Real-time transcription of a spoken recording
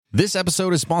This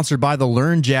episode is sponsored by the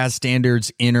Learn Jazz Standards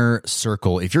Inner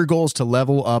Circle. If your goal is to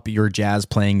level up your jazz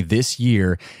playing this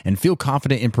year and feel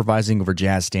confident improvising over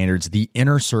jazz standards, the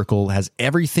Inner Circle has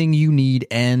everything you need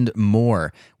and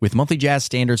more. With monthly jazz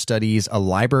standard studies, a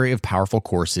library of powerful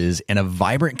courses, and a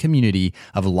vibrant community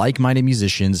of like-minded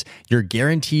musicians, you're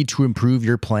guaranteed to improve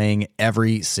your playing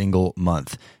every single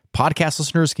month. Podcast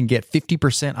listeners can get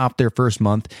 50% off their first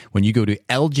month when you go to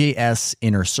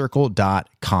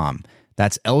ljsinnercircle.com.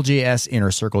 That's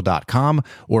ljsinnercircle.com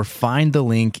or find the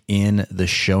link in the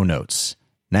show notes.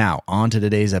 Now, on to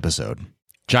today's episode.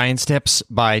 Giant Steps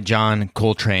by John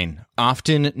Coltrane,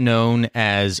 often known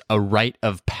as a rite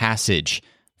of passage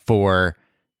for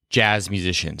jazz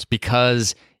musicians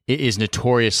because it is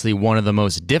notoriously one of the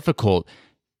most difficult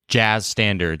jazz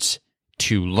standards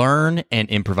to learn and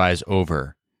improvise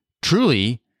over.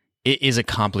 Truly, it is a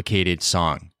complicated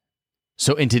song.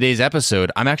 So in today's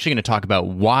episode, I'm actually going to talk about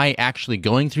why actually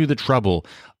going through the trouble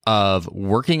of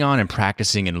working on and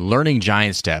practicing and learning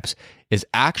giant steps is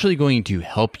actually going to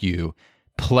help you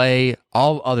play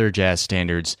all other jazz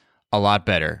standards a lot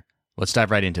better. Let's dive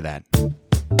right into that.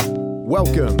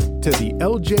 Welcome to the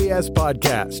LJS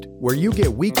Podcast, where you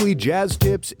get weekly jazz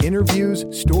tips, interviews,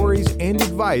 stories, and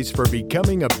advice for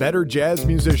becoming a better jazz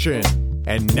musician.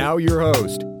 And now your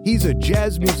host. He's a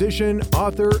jazz musician,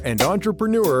 author, and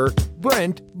entrepreneur,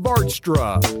 Brent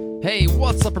Vaartstra. Hey,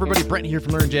 what's up, everybody? Brent here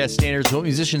from Learn Jazz Standards. Help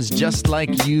musicians just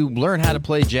like you learn how to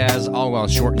play jazz, all while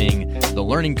shortening the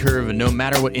learning curve, no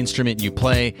matter what instrument you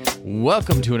play.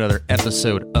 Welcome to another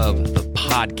episode of the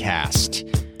podcast.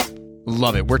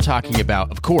 Love it. We're talking about,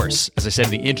 of course, as I said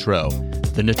in the intro,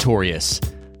 the notorious,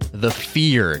 the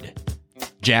feared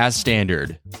jazz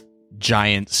standard,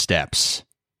 Giant Steps.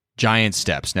 Giant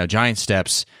Steps. Now, Giant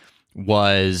Steps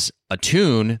was a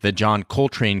tune that John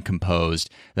Coltrane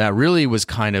composed that really was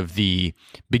kind of the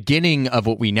beginning of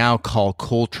what we now call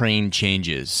Coltrane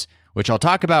changes, which I'll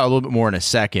talk about a little bit more in a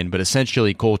second, but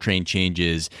essentially Coltrane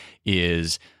changes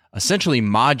is essentially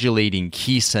modulating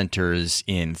key centers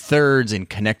in thirds and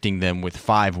connecting them with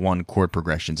 5/1 chord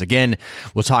progressions. Again,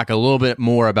 we'll talk a little bit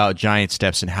more about Giant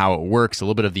Steps and how it works, a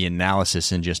little bit of the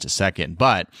analysis in just a second,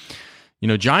 but you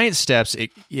know, Giant Steps,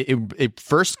 it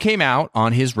first came out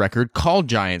on his record called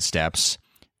Giant Steps.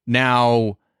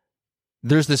 Now,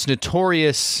 there's this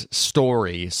notorious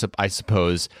story, I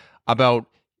suppose, about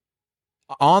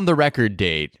on the record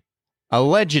date,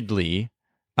 allegedly,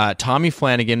 Tommy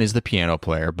Flanagan is the piano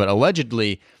player, but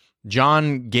allegedly,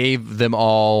 John gave them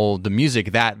all the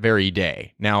music that very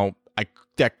day. Now,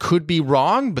 that could be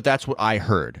wrong, but that's what I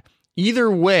heard. Either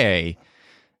way,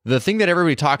 the thing that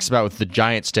everybody talks about with the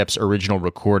Giant Steps original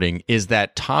recording is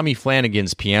that Tommy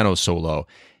Flanagan's piano solo,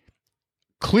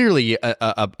 clearly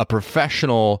a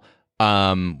professional,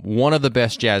 one of the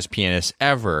best jazz pianists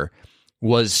ever,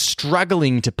 was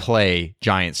struggling to play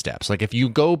Giant Steps. Like if you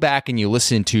go back and you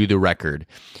listen to the record,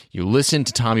 you listen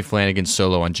to Tommy Flanagan's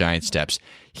solo on Giant Steps,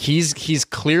 he's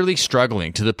clearly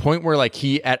struggling to the point where like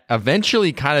he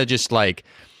eventually kind of just like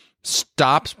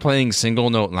stops playing single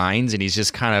note lines and he's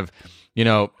just kind of, you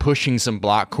know, pushing some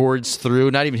block chords through,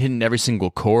 not even hitting every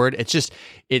single chord. It's just,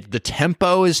 the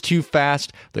tempo is too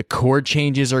fast. The chord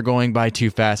changes are going by too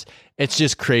fast. It's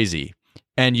just crazy.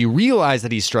 And you realize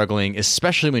that he's struggling,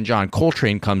 especially when John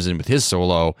Coltrane comes in with his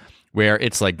solo, where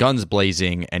it's like guns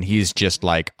blazing, and he's just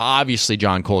like, obviously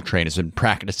John Coltrane has been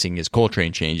practicing his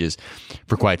Coltrane changes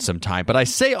for quite some time. But I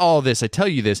say all this, I tell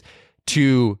you this,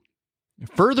 to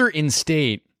further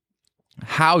instate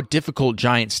how difficult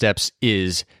Giant Steps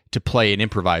is to play and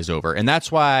improvise over. And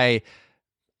that's why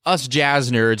us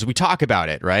jazz nerds, we talk about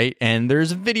it, right? And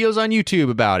there's videos on YouTube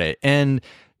about it. And,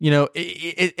 you know,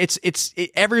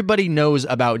 everybody knows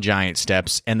about Giant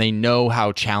Steps and they know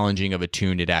how challenging of a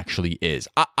tune it actually is.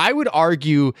 I would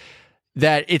argue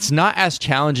that it's not as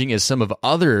challenging as some of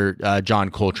other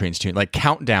John Coltrane's tunes, like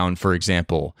Countdown, for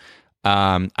example.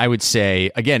 I would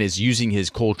say, again, is using his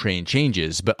Coltrane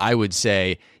changes, but I would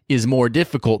say is more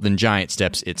difficult than Giant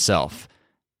Steps itself.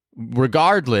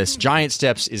 Regardless, Giant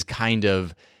Steps is kind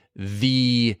of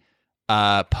the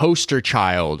poster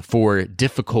child for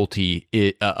difficulty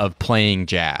of playing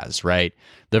jazz, right?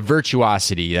 The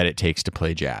virtuosity that it takes to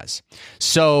play jazz.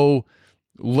 So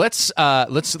let's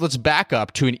back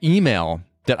up to an email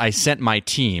that I sent my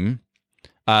team,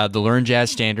 the Learn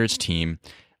Jazz Standards team.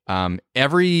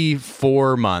 Every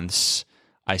 4 months,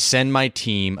 I send my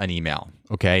team an email,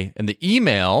 okay? And the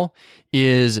email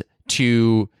is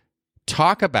to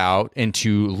talk about and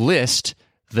to list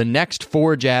the next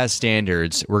 4 jazz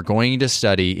standards we're going to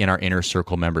study in our Inner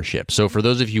Circle membership. So for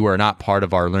those of you who are not part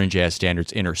of our Learn Jazz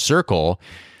Standards Inner Circle,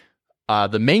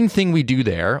 the main thing we do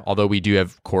there, although we do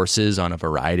have courses on a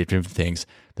variety of different things,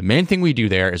 the main thing we do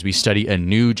there is we study a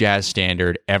new jazz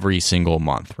standard every single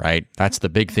month, right? That's the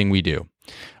big thing we do.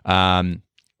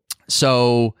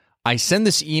 So I send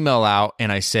this email out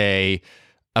and I say,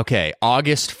 okay,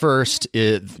 August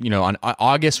 1st, on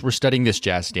August, we're studying this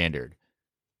jazz standard.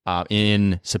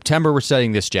 In September, we're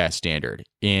studying this jazz standard.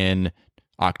 In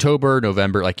October,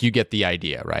 November, like you get the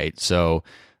idea, right? So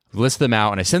list them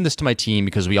out, and I send this to my team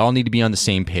because we all need to be on the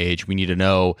same page. We need to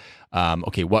know,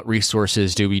 okay, what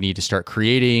resources do we need to start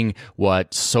creating?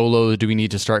 What solo do we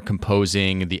need to start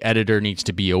composing? The editor needs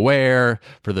to be aware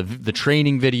for the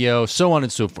training video, so on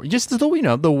and so forth. Just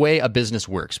the way a business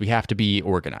works. We have to be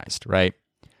organized, right?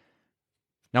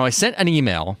 Now, I sent an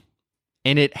email,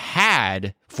 and it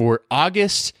had for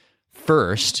August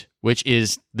 1st, which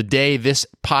is the day this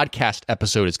podcast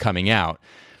episode is coming out,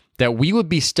 that we would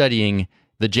be studying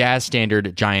the jazz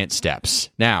standard Giant Steps.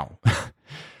 Now,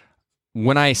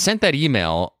 when I sent that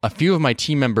email, a few of my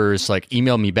team members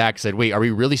emailed me back and said, wait, are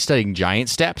we really studying Giant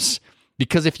Steps?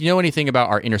 Because if you know anything about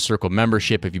our Inner Circle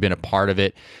membership, if you've been a part of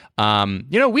it,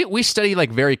 we study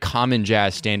very common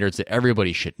jazz standards that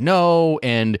everybody should know,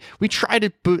 and we try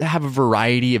to have a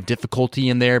variety of difficulty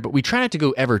in there, but we try not to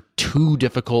go ever too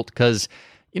difficult because,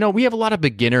 we have a lot of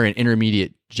beginner and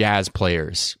intermediate jazz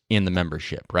players in the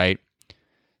membership, right?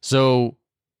 So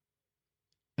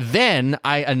then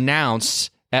I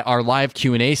announced at our live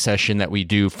Q&A session that we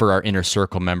do for our Inner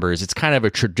Circle members, it's kind of a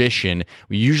tradition.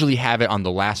 We usually have it on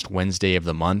the last Wednesday of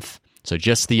the month. So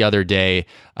just the other day,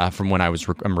 from when I'm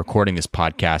recording this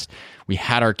podcast, we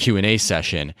had our Q&A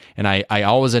session, and I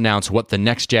always announce what the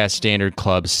next Jazz Standard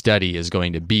Club study is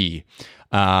going to be.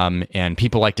 And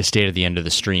people like to stay to the end of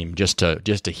the stream just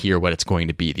to hear what it's going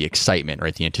to be, the excitement,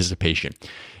 right, the anticipation.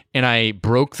 And I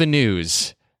broke the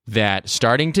news that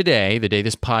starting today, the day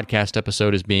this podcast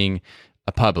episode is being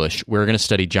published, we're going to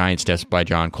study Giant Steps by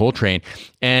John Coltrane.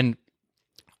 And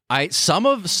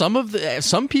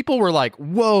some people were like,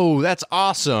 "Whoa, that's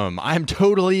awesome! I'm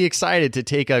totally excited to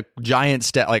take a giant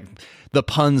step." Like the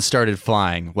puns started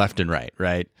flying left and right,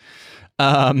 right?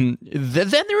 Then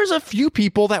there was a few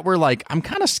people that were like, "I'm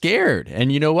kind of scared,"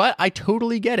 and you know what? I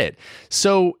totally get it.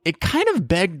 So it kind of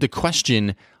begged the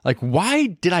question, like, why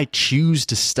did I choose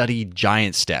to study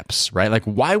Giant Steps, right? Like,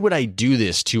 why would I do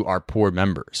this to our poor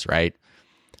members, right?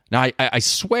 Now, I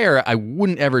swear I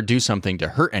wouldn't ever do something to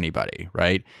hurt anybody,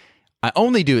 right? I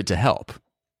only do it to help.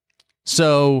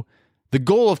 So the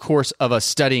goal, of course, of us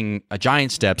studying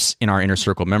Giant Steps in our Inner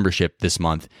Circle membership this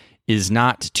month is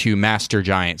not to master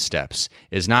Giant Steps,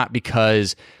 is not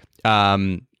because,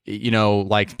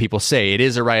 like people say, it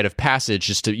is a rite of passage,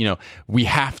 just to, we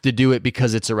have to do it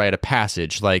because it's a rite of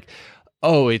passage. Like,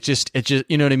 oh, it just,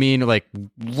 you know what I mean? Like,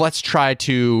 let's try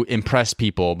to impress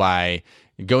people by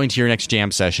going to your next jam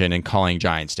session and calling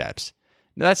Giant Steps.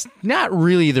 That's not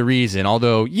really the reason,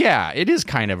 although, yeah, it is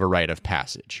kind of a rite of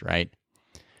passage, right?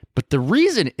 But the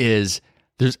reason is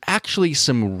there's actually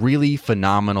some really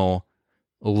phenomenal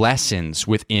lessons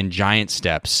within Giant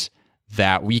Steps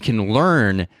that we can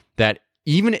learn that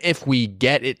even if we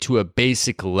get it to a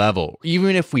basic level,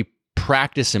 even if we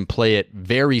practice and play it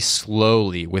very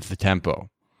slowly with the tempo,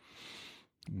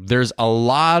 there's a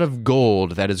lot of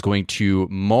gold that is going to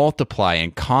multiply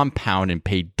and compound and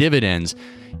pay dividends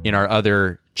in our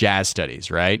other jazz studies,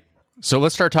 right? So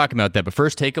let's start talking about that. But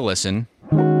first, take a listen.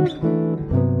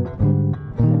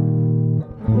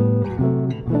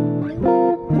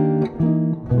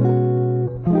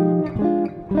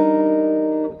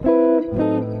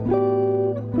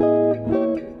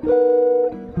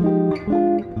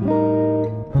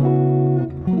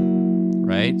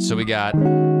 Right? So we got...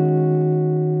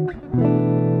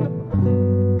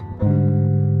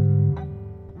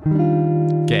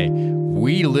 Okay,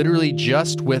 we literally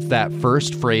just with that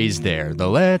first phrase there, the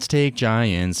let's take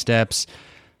giant steps,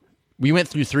 we went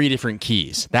through 3 different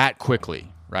keys that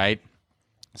quickly, right?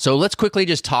 So let's quickly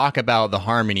just talk about the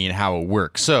harmony and how it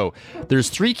works. So there's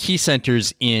 3 key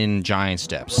centers in Giant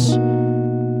Steps.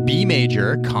 B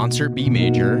major, concert B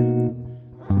major,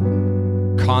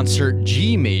 concert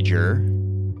G major,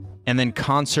 and then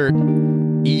concert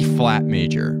E flat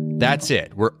major. That's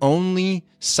it. We're only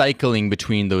cycling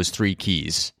between those 3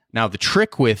 keys. Now, the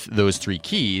trick with those 3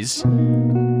 keys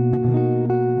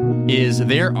is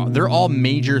they're all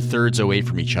major thirds away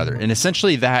from each other. And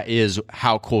essentially that is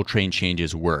how Coltrane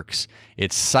Changes works.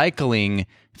 It's cycling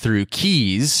through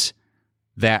keys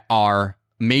that are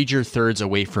major thirds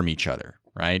away from each other,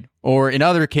 right? Or in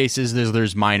other cases,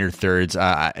 there's minor thirds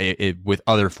with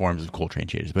other forms of Coltrane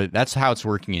Changes. But that's how it's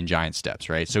working in Giant Steps,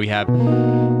 right? So we have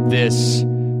this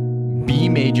B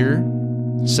major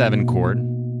 7 chord,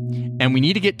 and we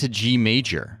need to get to G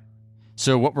major.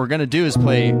 So what we're going to do is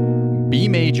play B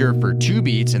major for 2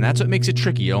 beats, and that's what makes it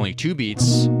tricky, only 2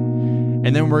 beats.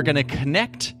 And then we're going to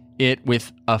connect it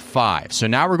with a 5. So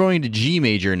now we're going to G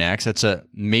major next. That's a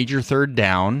major third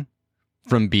down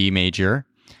from B major,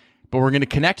 but we're going to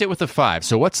connect it with a 5.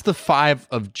 So what's the 5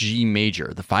 of G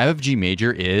major? The 5 of G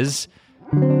major is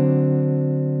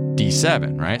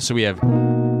D7, right? So we have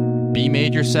B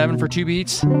major 7 for 2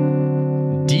 beats.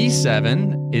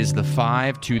 D7 is the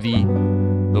 5 to the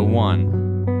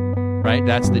 1, right?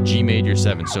 That's the G major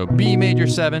 7. So B major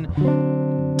 7,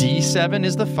 D7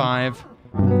 is the 5,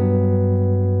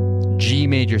 G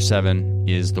major 7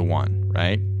 is the 1,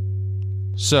 right?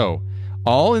 So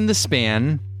all in the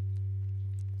span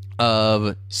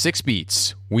of 6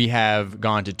 beats, we have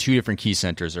gone to 2 different key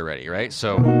centers already, right?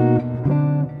 So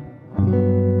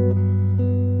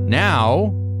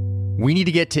now we need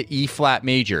to get to E flat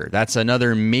major. That's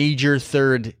another major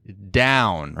third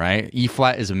down, right? E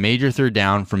flat is a major third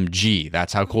down from G.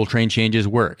 That's how Coltrane Changes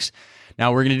works.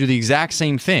 Now we're going to do the exact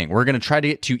same thing. We're going to try to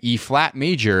get to E flat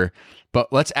major,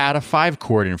 but let's add a 5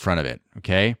 chord in front of it,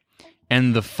 okay?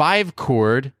 And the 5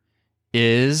 chord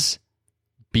is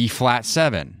B flat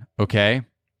 7, okay?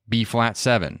 B flat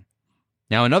 7.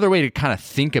 Now, another way to kind of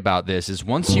think about this is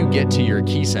once you get to your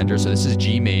key center, so this is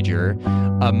G major,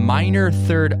 a minor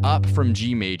third up from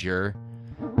G major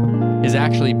is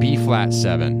actually B flat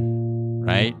 7,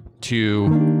 right?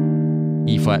 To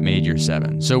E flat major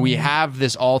 7. So we have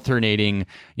this alternating,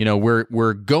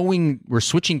 we're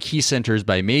switching key centers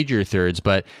by major thirds,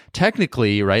 but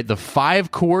technically, right, the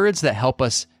 5 chords that help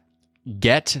us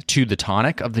get to the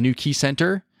tonic of the new key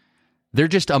center, they're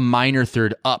just a minor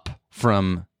third up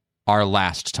from our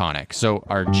last tonic. So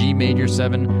our G major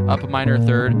 7 up a minor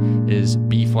third is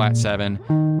B flat 7,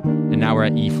 and now we're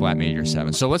at E flat major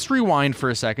 7. So let's rewind for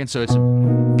a second. So it's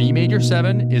B major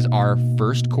 7 is our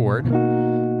first chord.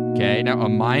 Okay, now a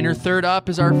minor third up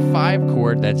is our 5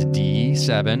 chord. That's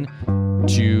D7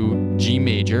 to G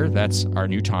major. That's our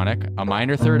new tonic. A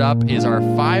minor third up is our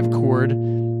 5 chord,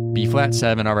 B flat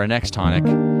 7 of our next tonic,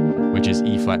 which is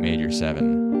E flat major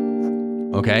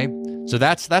 7. Okay? So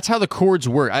that's how the chords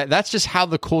work. That's just how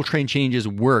the Coltrane Changes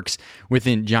works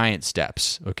within giant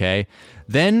steps, okay?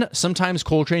 Then sometimes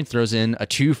Coltrane throws in a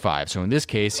 2-5. So in this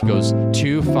case, he goes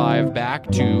 2-5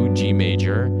 back to G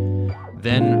major,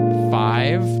 then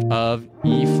 5 of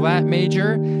E flat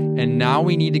major, and now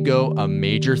we need to go a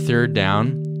major third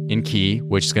down in key,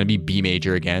 which is going to be B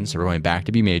major again. So we're going back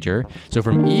to B major. So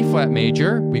from E flat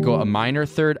major, we go a minor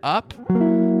third up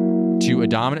to a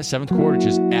dominant 7th chord, which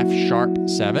is F sharp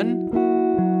 7,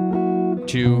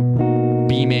 to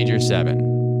B major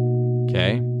 7,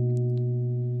 okay?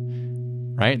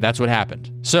 Right? That's what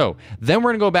happened. So then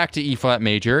we're going to go back to E flat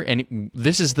major, and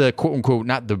this is the quote-unquote,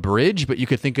 not the bridge, but you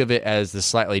could think of it as the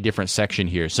slightly different section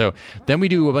here. So then we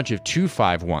do a bunch of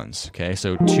 2-5-1s, okay?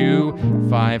 So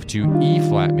 2-5 to E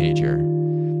flat major.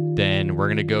 Then we're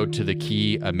going to go to the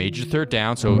key, a major third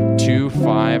down, so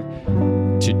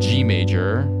 2-5 to G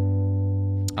major.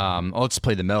 Let's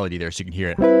play the melody there so you can hear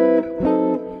it.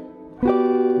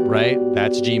 Right?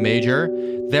 That's G major.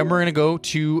 Then we're going to go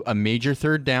to a major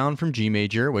third down from G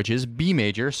major, which is B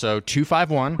major. So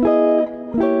 2-5-1.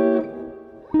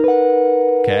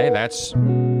 Okay, that's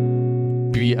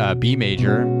B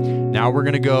major. Now we're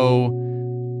going to go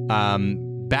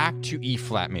back to E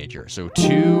flat major. So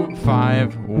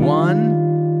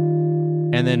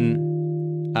 2-5-1. And then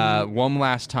one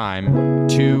last time,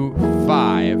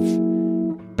 2-5.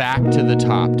 Back to the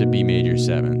top to B major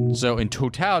 7. So in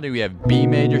totality, we have B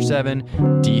major 7,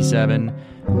 D7,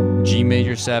 G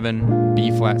major 7, B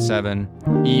flat 7,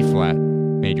 E flat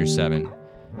major 7.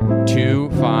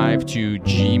 2-5 to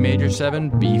G major 7,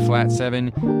 B flat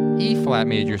 7, E flat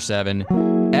major 7,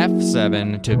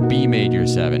 F7 to B major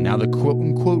 7. Now the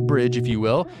quote-unquote bridge, if you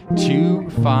will,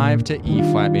 2-5 to E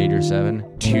flat major 7,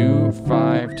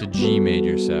 2-5 to G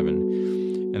major 7.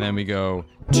 And then we go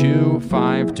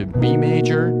 2-5 to B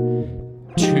major,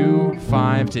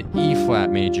 2-5 to E flat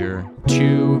major,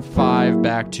 2-5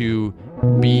 back to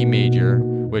B major,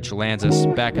 which lands us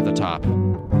back at the top.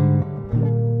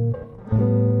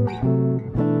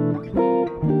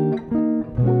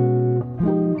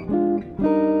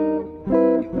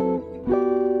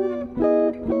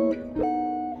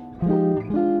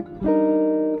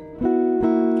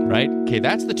 Right? Okay,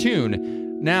 that's the tune.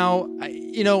 Now,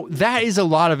 that is a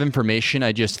lot of information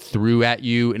I just threw at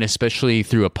you, and especially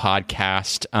through a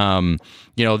podcast.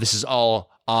 This is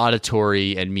all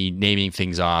auditory and me naming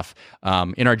things off.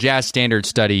 In our Jazz Standard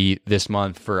study this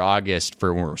month for August,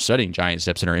 for when we're studying giant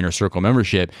steps in our Inner Circle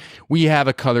membership, we have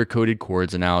a color-coded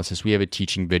chords analysis. We have a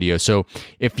teaching video. So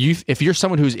if you're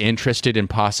someone who's interested in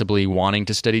possibly wanting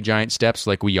to study giant steps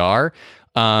like we are,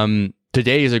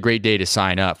 today is a great day to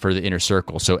sign up for the Inner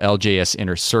Circle. So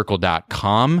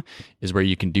ljsinnercircle.com is where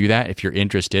you can do that if you're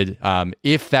interested,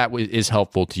 if that is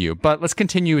helpful to you. But let's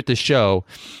continue with the show,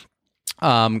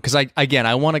 because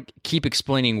I want to keep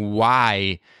explaining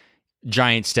why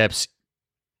giant steps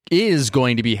is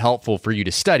going to be helpful for you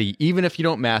to study, even if you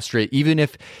don't master it, even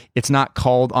if it's not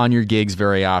called on your gigs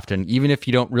very often, even if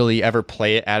you don't really ever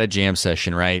play it at a jam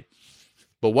session, right?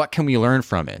 But what can we learn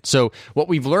from it? So what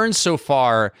we've learned so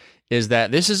far is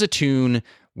that this is a tune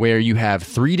where you have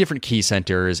 3 different key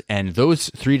centers, and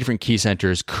those 3 different key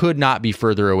centers could not be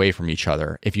further away from each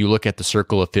other if you look at the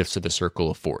circle of fifths or the circle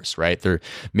of fourths, right? They're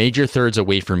major thirds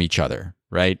away from each other,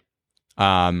 right?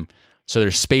 So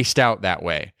they're spaced out that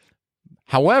way.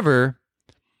 However,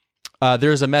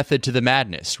 there's a method to the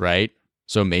madness, right?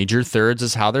 So major thirds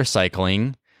is how they're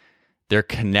cycling. They're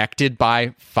connected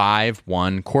by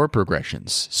 5-1 chord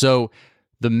progressions. So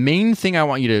the main thing I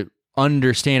want you to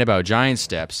understand about giant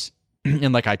steps,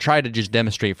 and like I try to just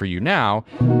demonstrate for you now,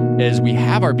 is we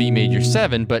have our B major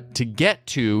 7, but to get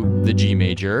to the G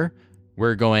major,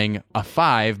 we're going a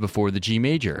 5 before the G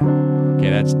major. Okay,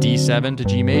 that's D7 to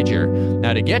G major.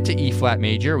 Now to get to E flat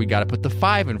major, we got to put the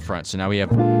 5 in front. So now we have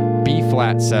B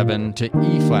flat 7 to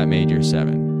E flat major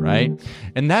 7, right?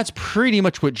 And that's pretty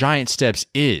much what giant steps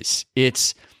is.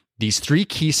 It's these 3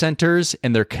 key centers,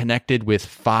 and they're connected with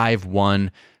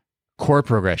 5-1 chord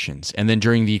progressions. And then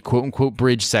during the quote-unquote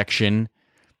bridge section,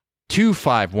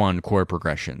 2-5-1 chord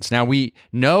progressions. Now, we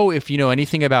know, if you know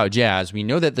anything about jazz, we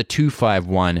know that the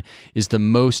 2-5-1 is the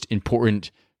most important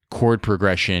chord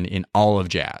progression in all of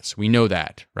jazz. We know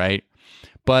that, right?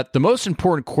 But the most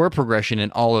important chord progression in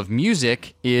all of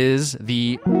music is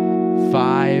the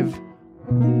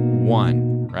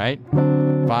 5-1, right?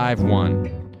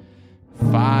 5-1.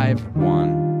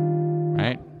 5-1,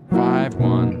 right?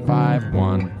 5-1,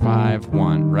 5-1,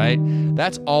 5-1, right?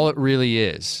 That's all it really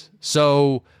is.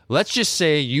 So let's just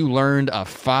say you learned a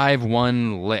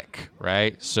 5-1 lick,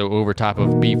 right? So over top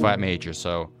of B flat major.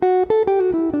 So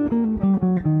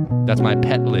that's my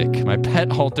pet lick, my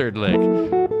pet altered lick.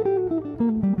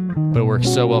 But it works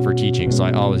so well for teaching, so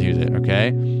I always use it,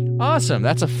 okay? Awesome,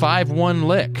 that's a 5-1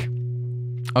 lick.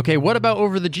 Okay, what about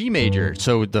over the G major?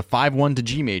 So the 5-1 to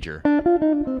G major.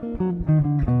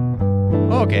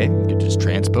 Okay, you can just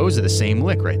transpose of the same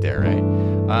lick right there, right?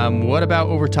 What about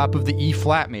over top of the E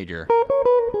flat major?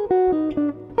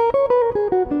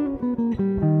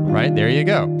 Right, there you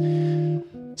go.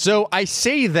 So I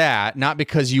say that not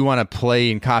because you want to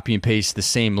play and copy and paste the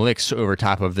same licks over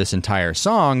top of this entire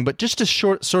song, but just to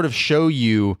sort of show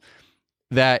you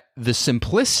that the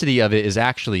simplicity of it is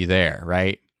actually there,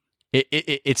 right?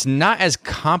 It's not as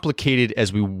complicated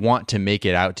as we want to make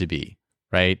it out to be,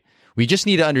 right? We just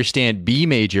need to understand B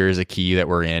major is a key that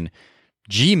we're in,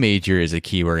 G major is a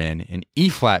key we're in, and E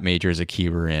flat major is a key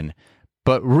we're in.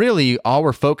 But really, all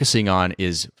we're focusing on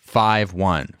is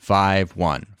 5-1,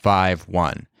 5-1,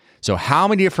 5-1. So how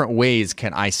many different ways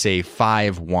can I say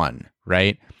 5-1,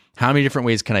 right? How many different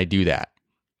ways can I do that,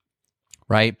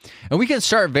 right? And we can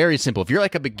start very simple. If you're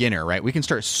like a beginner, right, we can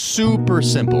start super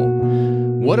simple.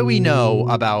 What do we know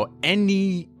about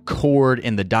any chord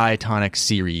in the diatonic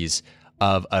series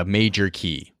of a major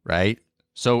key, right?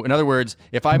 So in other words,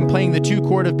 if I'm playing the 2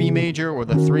 chord of B major, or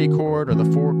the 3 chord, or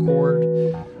the 4 chord,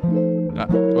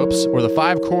 or the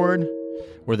 5 chord,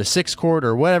 or the 6 chord,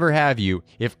 or whatever have you,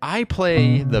 if I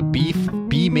play the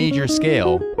B major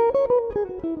scale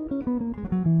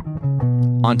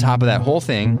on top of that whole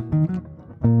thing,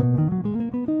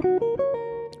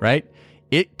 right,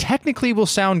 it technically will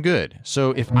sound good.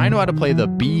 So if I know how to play the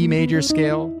B major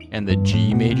scale, and the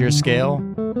G major scale,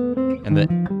 and the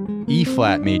E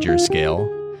flat major scale,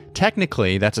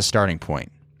 technically that's a starting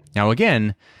point. Now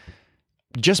again,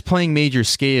 just playing major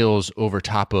scales over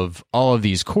top of all of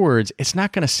these chords, it's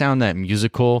not going to sound that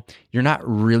musical. You're not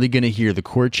really going to hear the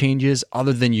chord changes,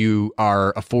 other than you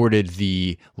are afforded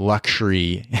the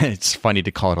luxury. It's funny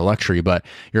to call it a luxury, but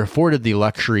you're afforded the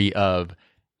luxury of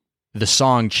the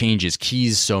song changes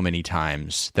keys so many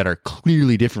times that are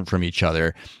clearly different from each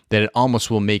other that it almost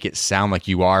will make it sound like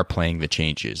you are playing the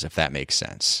changes, if that makes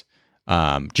sense,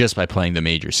 just by playing the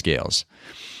major scales.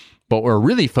 But what we're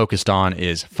really focused on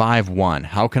is 5-1.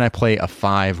 How can I play a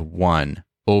 5-1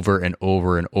 over and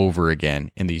over and over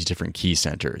again in these different key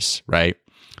centers, right?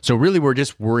 So really we're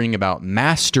just worrying about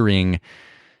mastering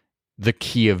the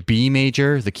key of B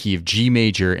major, the key of G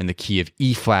major, and the key of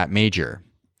E flat major.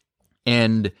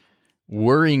 And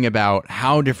worrying about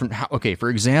okay, for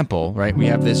example, right, we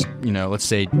have this, let's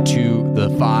say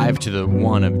the 5 to the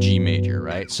 1 of G major,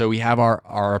 right? So we have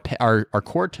our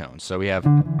chord tones. So we have,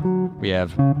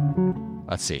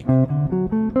 let's see,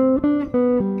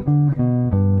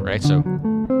 right? So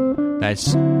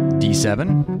that's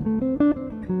D7.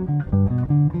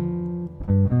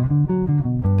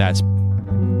 That's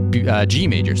G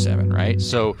major 7, right?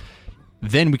 So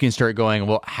then we can start going,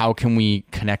 well, how can we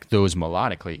connect those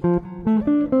melodically?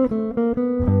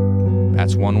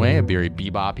 That's one way, a very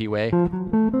beboppy way.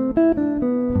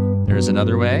 There's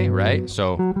another way, right?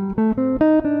 So,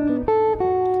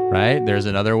 right? There's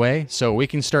another way. So we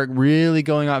can start really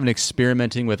going off and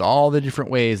experimenting with all the different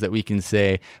ways that we can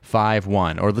say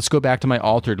 5-1. Or let's go back to my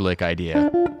altered lick idea.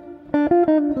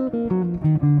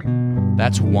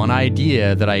 That's one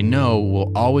idea that I know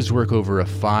will always work over a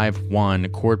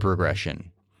 5-1 chord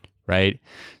progression, right?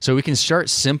 So we can start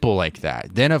simple like that.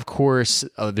 Then, of course,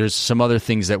 there's some other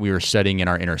things that we were studying in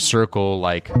our inner circle,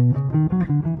 like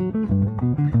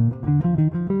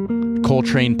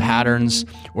Coltrane patterns,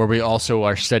 where we also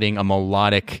are studying a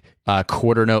melodic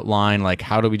quarter note line, like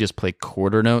how do we just play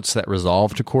quarter notes that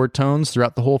resolve to chord tones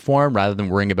throughout the whole form rather than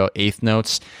worrying about eighth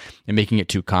notes and making it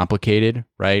too complicated,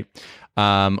 right?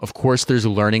 Of course, there's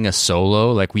learning a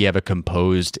solo, like we have a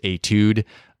composed etude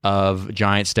of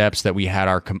giant steps that we had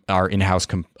our in-house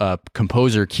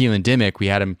composer, Keelan Dimmick. We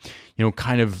had him,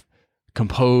 kind of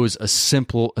compose a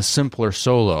simpler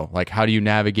solo. Like, how do you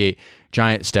navigate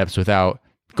giant steps without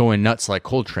going nuts like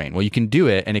Coltrane? Well, you can do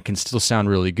it and it can still sound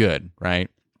really good, right?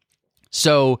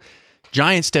 So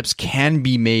giant steps can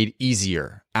be made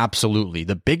easier. Absolutely.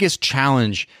 The biggest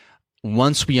challenge,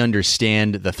 once we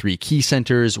understand the 3 key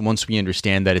centers, once we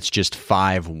understand that it's just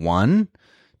 5-1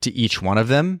 to each one of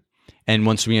them, and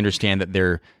once we understand that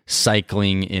they're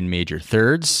cycling in major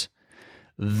thirds,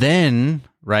 then,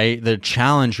 right, the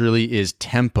challenge really is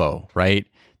tempo, right?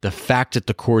 The fact that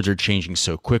the chords are changing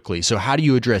so quickly. So how do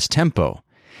you address tempo?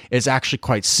 It's actually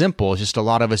quite simple. It's just a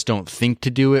lot of us don't think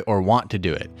to do it or want to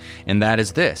do it. And that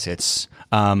is this. It's,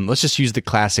 let's just use the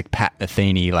classic Pat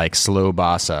Metheny, like slow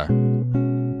bossa.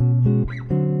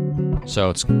 So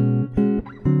it's,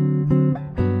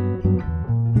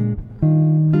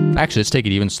 actually, let's take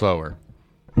it even slower.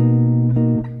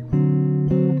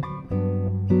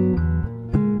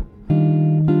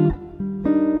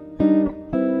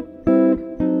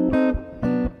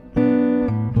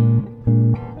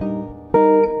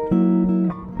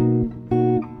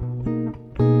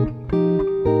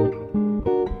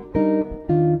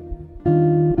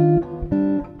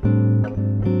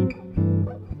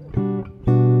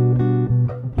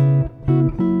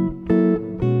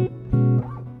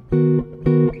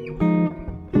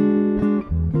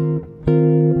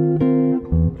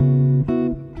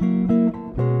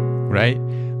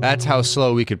 That's how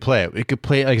slow we could play it. We could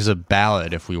play it like as a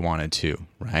ballad if we wanted to,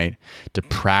 right? To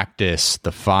practice the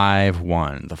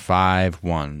 5-1, the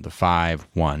 5-1, the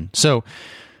 5-1. So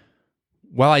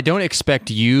while I don't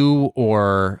expect you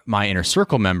or my inner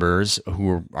circle members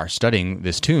who are studying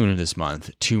this tune this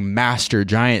month to master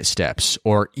giant steps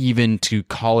or even to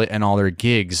call it in all their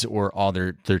gigs or all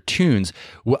their tunes,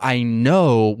 what I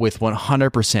know with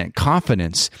 100%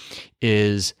 confidence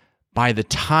is by the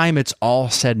time it's all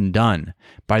said and done,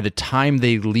 by the time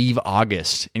they leave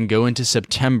August and go into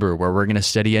September, where we're going to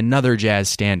study another jazz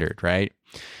standard, right?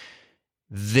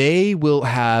 They will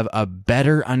have a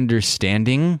better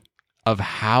understanding of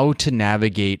how to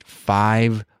navigate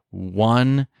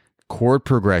 5-1 chord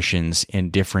progressions in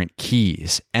different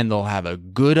keys. And they'll have a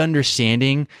good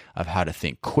understanding of how to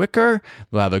think quicker.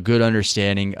 They'll have a good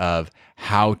understanding of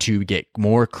how to get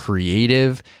more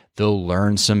creative. They'll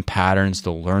learn some patterns,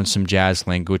 they'll learn some jazz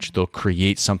language, they'll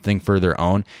create something for their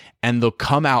own, and they'll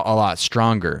come out a lot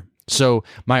stronger. So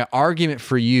my argument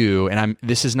for you, and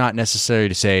this is not necessarily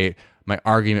to say my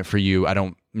argument for you,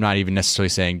 I'm not even necessarily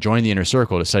saying join the inner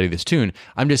circle to study this tune.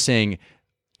 I'm just saying,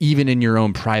 even in your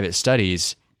own private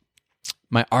studies,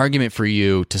 my argument for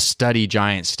you to study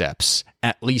giant steps,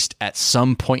 at least at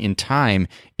some point in time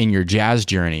in your jazz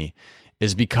journey,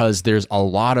 is because there's a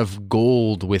lot of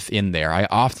gold within there. I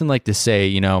often like to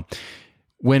say,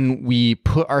 when we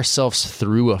put ourselves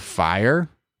through a fire,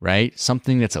 right?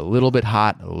 Something that's a little bit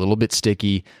hot, a little bit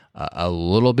sticky, a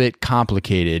little bit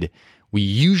complicated, we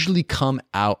usually come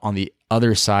out on the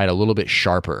other side a little bit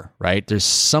sharper, right? There's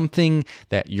something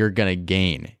that you're going to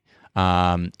gain,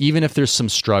 even if there's some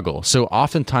struggle. So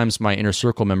oftentimes my inner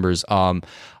circle members,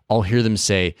 I'll hear them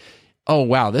say, oh,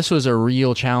 wow, this was a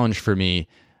real challenge for me.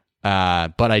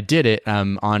 but I did it.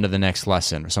 On to the next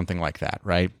lesson or something like that,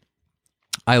 right?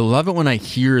 I love it when I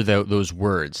hear those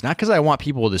words, not because I want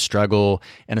people to struggle,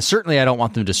 and certainly I don't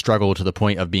want them to struggle to the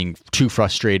point of being too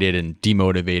frustrated and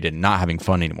demotivated and not having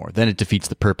fun anymore. Then it defeats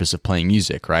the purpose of playing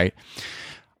music, right?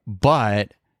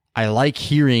 But I like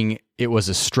hearing it was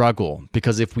a struggle,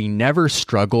 because if we never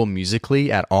struggle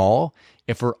musically at all,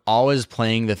 if we're always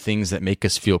playing the things that make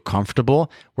us feel comfortable,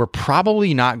 we're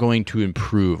probably not going to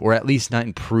improve, or at least not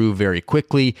improve very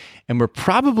quickly. And we're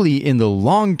probably in the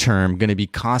long term going to be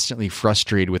constantly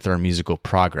frustrated with our musical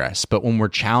progress. But when we're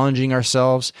challenging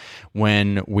ourselves,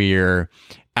 when we're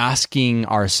asking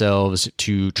ourselves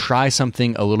to try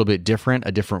something a little bit different,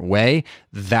 a different way,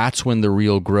 that's when the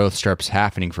real growth starts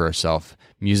happening for ourselves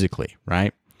musically,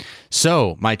 right?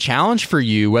 So my challenge for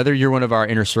you, whether you're one of our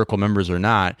Inner Circle members or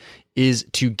not, is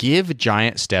to give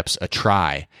Giant Steps a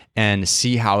try and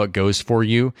see how it goes for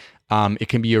you. It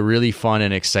can be a really fun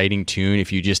and exciting tune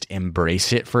if you just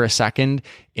embrace it for a second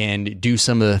and do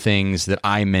some of the things that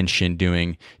I mentioned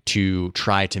doing to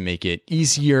try to make it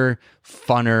easier,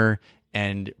 funner,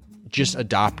 and just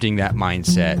adopting that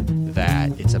mindset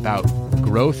that it's about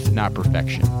growth, not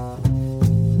perfection.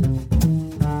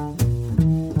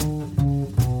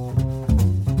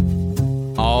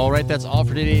 All right, that's all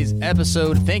for today's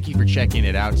episode. Thank you for checking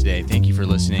it out today. Thank you for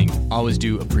listening. Always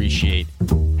do appreciate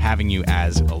having you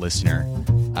as a listener.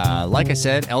 Like I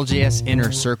said,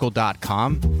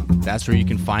 ljsinnercircle.com. That's where you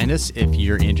can find us if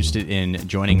you're interested in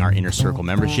joining our Inner Circle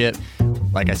membership.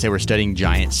 Like I said, we're studying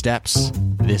Giant Steps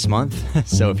this month.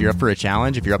 So if you're up for a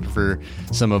challenge, if you're up for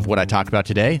some of what I talked about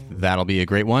today, that'll be a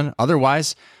great one.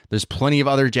 Otherwise, there's plenty of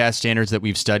other jazz standards that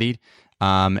we've studied,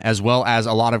 as well as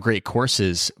a lot of great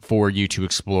courses for you to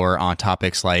explore on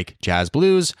topics like jazz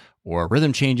blues or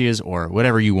rhythm changes or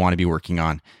whatever you want to be working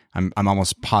on. I'm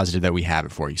almost positive that we have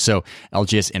it for you. So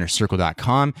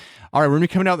ljsinnercircle.com. All right, we're going to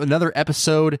be coming out with another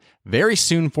episode very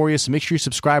soon for you. So make sure you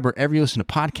subscribe wherever you listen to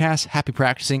podcasts. Happy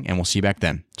practicing, and we'll see you back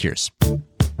then. Cheers.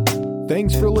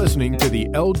 Thanks for listening to the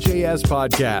LJS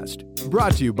Podcast,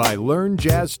 brought to you by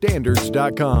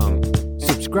LearnJazzStandards.com.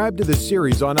 Subscribe to the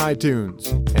series on iTunes,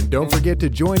 and don't forget to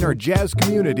join our jazz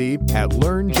community at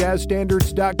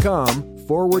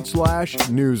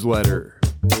LearnJazzStandards.com/newsletter.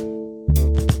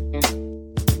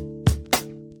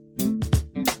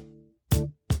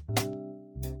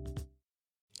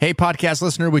 Hey, podcast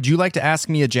listener, would you like to ask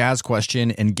me a jazz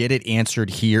question and get it answered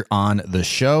here on the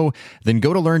show? Then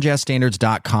go to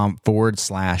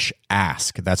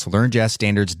LearnJazzStandards.com/ask. That's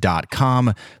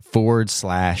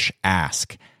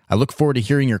LearnJazzStandards.com/ask. I look forward to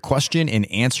hearing your question and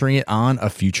answering it on a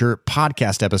future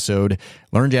podcast episode.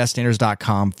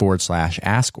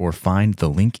 LearnJazzStandards.com/ask, or find the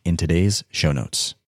link in today's show notes.